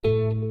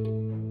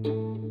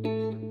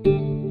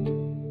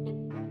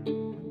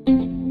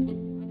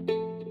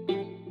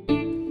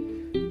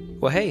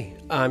Well, hey,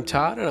 I'm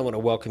Todd, and I want to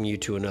welcome you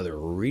to another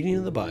reading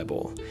of the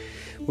Bible.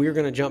 We are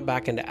going to jump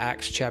back into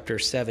Acts chapter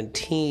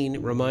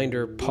 17.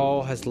 Reminder,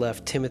 Paul has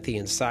left Timothy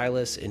and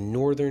Silas in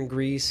northern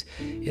Greece,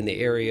 in the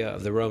area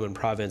of the Roman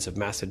province of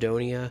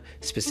Macedonia,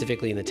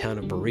 specifically in the town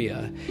of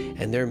Berea,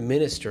 and they're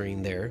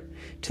ministering there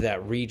to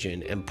that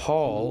region. And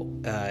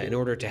Paul, in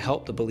order to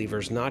help the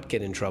believers not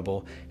get in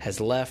trouble, has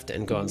left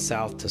and gone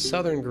south to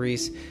southern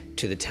Greece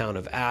to the town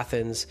of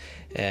Athens,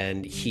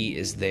 and he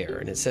is there.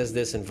 And it says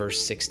this in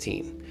verse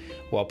 16.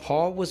 While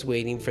Paul was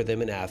waiting for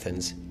them in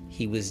Athens,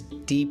 he was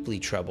deeply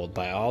troubled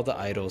by all the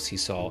idols he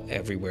saw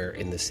everywhere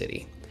in the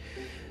city.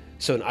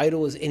 So an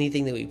idol is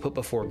anything that we put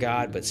before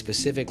God, but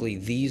specifically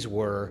these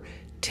were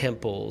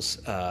temples,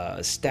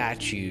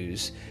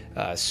 statues,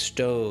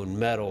 stone,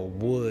 metal,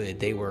 wood.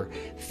 They were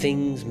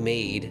things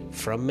made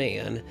from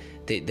man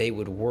that they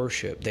would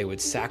worship, they would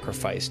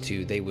sacrifice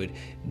to, they would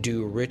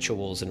do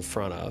rituals in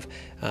front of.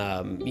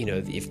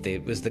 If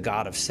it was the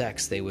god of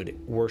sex, they would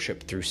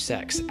worship through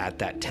sex at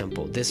that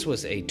temple. This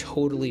was a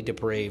totally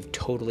depraved,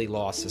 totally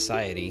lost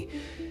society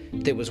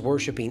that was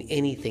worshiping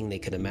anything they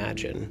could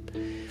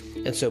imagine.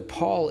 And so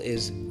Paul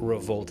is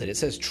revolted. It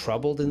says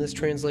troubled in this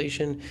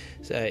translation.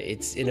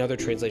 It's in other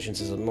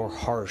translations is more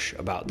harsh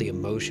about the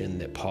emotion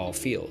that Paul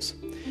feels.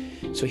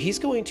 So he's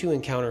going to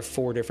encounter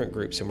 4 different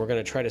groups, and we're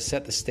going to try to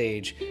set the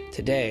stage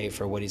today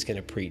for what he's going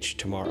to preach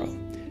tomorrow.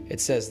 It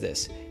says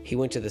this: he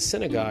went to the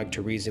synagogue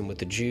to reason with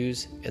the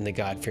Jews and the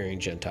God-fearing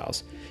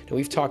Gentiles. Now,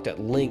 we've talked at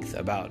length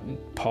about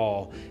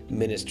Paul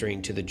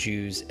ministering to the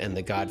Jews and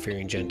the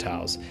God-fearing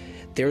Gentiles.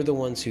 They're the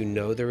ones who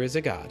know there is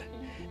a God.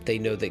 They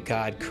know that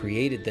God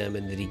created them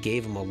and that he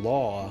gave them a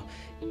law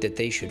that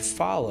they should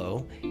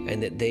follow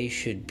and that they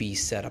should be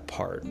set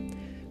apart.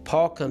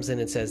 Paul comes in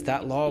and says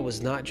that law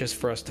was not just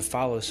for us to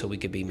follow so we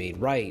could be made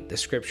right. The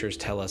scriptures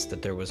tell us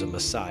that there was a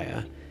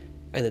Messiah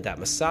and that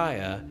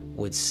Messiah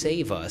would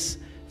save us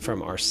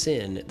from our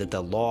sin that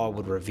the law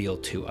would reveal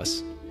to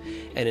us.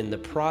 And in the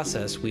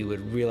process, we would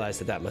realize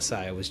that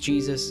Messiah was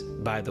Jesus.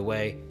 By the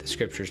way, the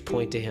scriptures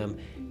point to him.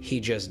 He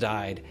just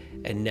died,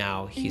 and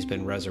now he's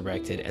been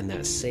resurrected. And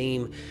that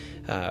same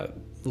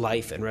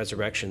life and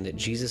resurrection that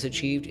Jesus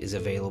achieved is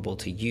available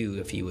to you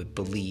if you would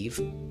believe,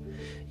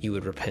 you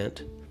would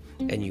repent,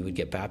 and you would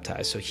get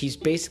baptized. So he's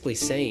basically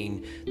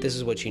saying this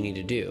is what you need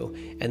to do.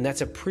 And that's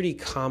a pretty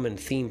common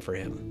theme for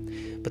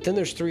him. But then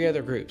there's 3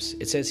 other groups.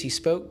 It says he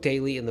spoke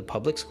daily in the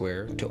public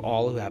square to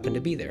all who happened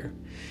to be there.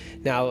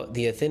 Now,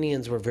 the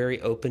Athenians were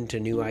very open to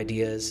new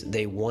ideas.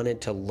 They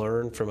wanted to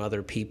learn from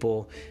other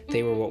people.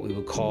 They were what we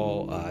would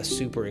call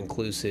super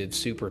inclusive,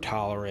 super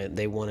tolerant.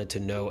 They wanted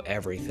to know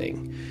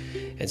everything.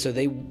 And so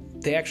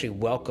they actually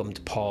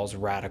welcomed Paul's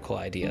radical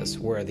ideas,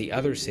 where the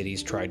other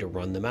cities tried to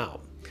run them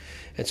out.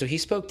 And so he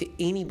spoke to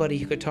anybody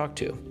he could talk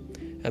to.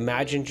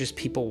 Imagine just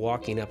people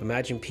walking up.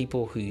 Imagine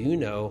people who you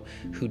know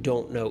who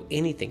don't know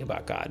anything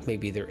about God.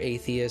 Maybe they're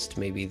atheist,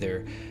 maybe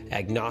they're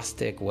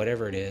agnostic,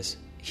 whatever it is.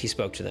 He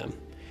spoke to them.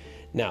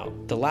 Now,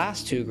 the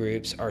last 2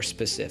 groups are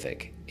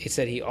specific. It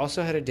said he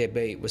also had a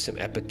debate with some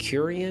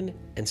Epicurean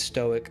and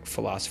Stoic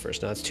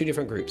philosophers. Now, it's 2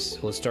 different groups. So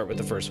let's start with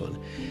the first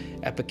one,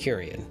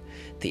 Epicurean.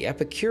 The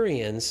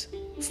Epicureans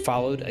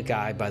followed a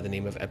guy by the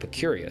name of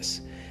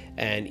Epicurus.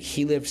 And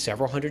he lived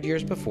several hundred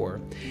years before,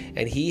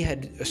 and he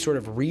had sort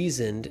of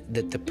reasoned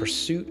that the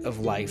pursuit of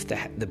life,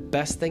 the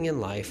best thing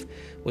in life,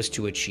 was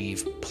to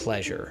achieve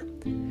pleasure.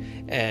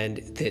 And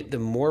that the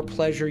more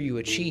pleasure you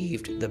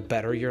achieved, the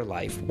better your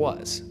life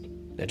was.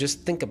 Now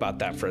just think about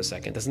that for a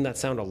second. Doesn't that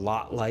sound a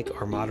lot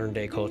like our modern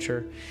day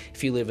culture?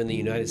 If you live in the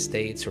United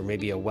States or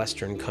maybe a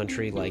Western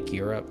country like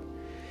Europe,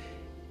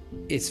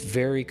 it's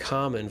very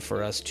common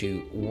for us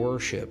to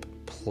worship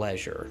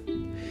pleasure.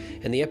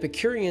 And the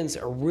Epicureans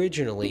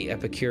originally,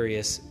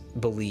 Epicurus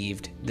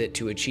believed that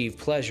to achieve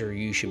pleasure,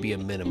 you should be a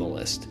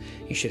minimalist.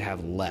 You should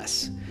have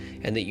less,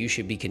 and that you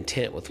should be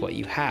content with what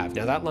you have.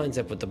 Now that lines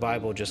up with the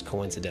Bible just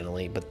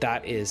coincidentally, but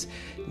that is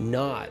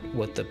not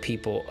what the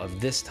people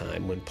of this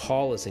time, when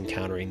Paul is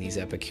encountering these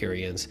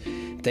Epicureans,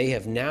 they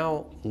have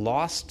now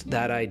lost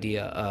that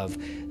idea of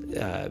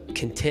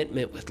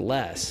contentment with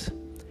less.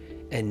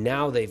 And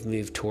now they've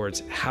moved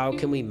towards how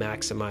can we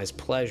maximize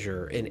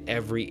pleasure in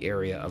every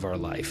area of our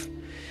life.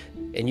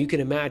 And you can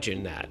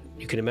imagine that.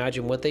 You can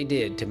imagine what they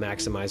did to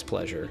maximize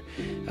pleasure.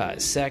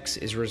 Sex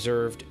is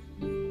reserved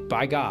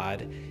by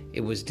God.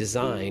 It was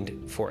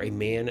designed for a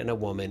man and a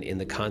woman in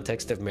the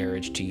context of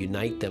marriage to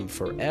unite them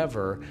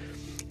forever.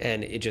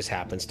 And it just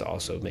happens to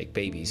also make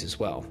babies as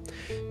well.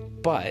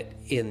 But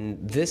in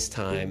this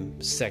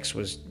time, sex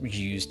was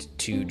used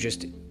to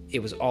just...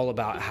 It was all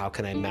about how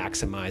can I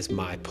maximize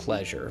my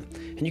pleasure.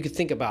 And you could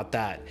think about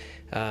that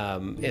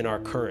in our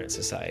current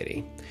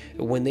society.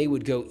 When they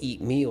would go eat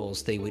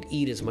meals, they would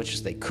eat as much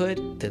as they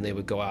could. Then they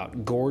would go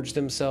out, gorge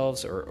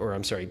themselves,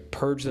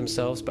 purge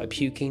themselves by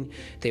puking.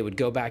 They would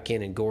go back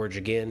in and gorge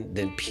again,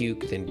 then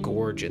puke, then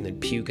gorge, and then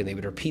puke. And they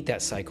would repeat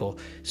that cycle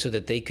so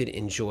that they could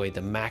enjoy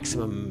the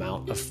maximum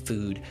amount of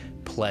food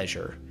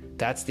pleasure.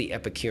 That's the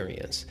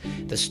Epicureans.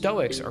 The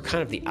Stoics are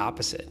kind of the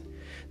opposite.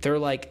 They're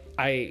like,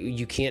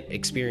 you can't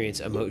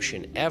experience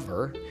emotion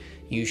ever.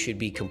 you should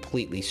be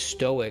completely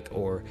stoic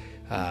or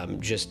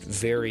just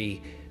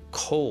very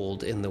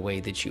cold in the way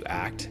that you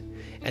act.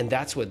 And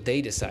that's what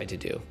they decide to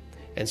do.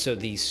 And so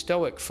these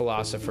Stoic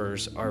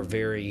philosophers are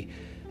very,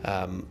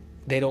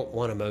 they don't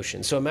want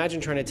emotion. So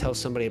imagine trying to tell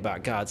somebody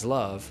about God's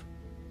love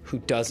who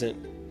doesn't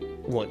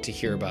want to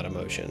hear about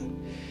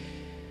emotion.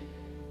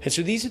 And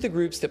so these are the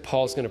groups that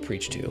Paul's going to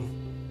preach to.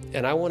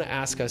 And I want to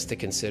ask us to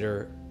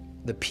consider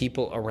the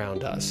people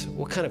around us.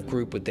 What kind of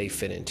group would they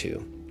fit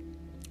into?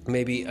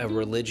 Maybe a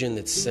religion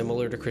that's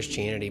similar to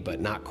Christianity,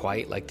 but not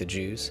quite, like the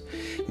Jews.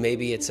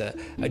 Maybe it's a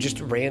just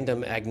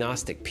random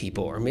agnostic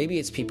people, or maybe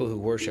it's people who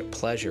worship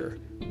pleasure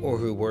or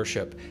who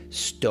worship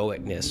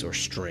stoicness or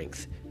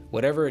strength.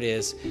 Whatever it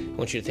is, I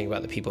want you to think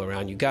about the people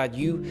around you. God,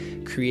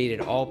 you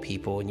created all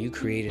people and you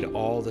created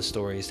all the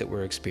stories that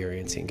we're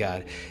experiencing.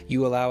 God,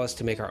 you allow us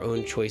to make our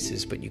own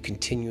choices, but you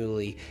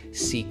continually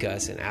seek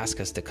us and ask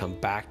us to come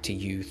back to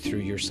you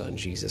through your Son,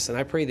 Jesus. And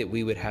I pray that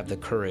we would have the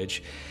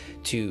courage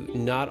to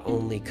not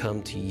only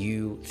come to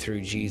you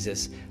through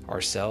Jesus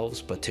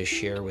ourselves, but to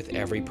share with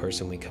every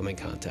person we come in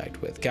contact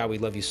with. God, we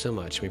love you so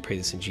much. We pray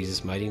this in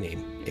Jesus' mighty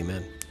name.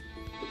 Amen.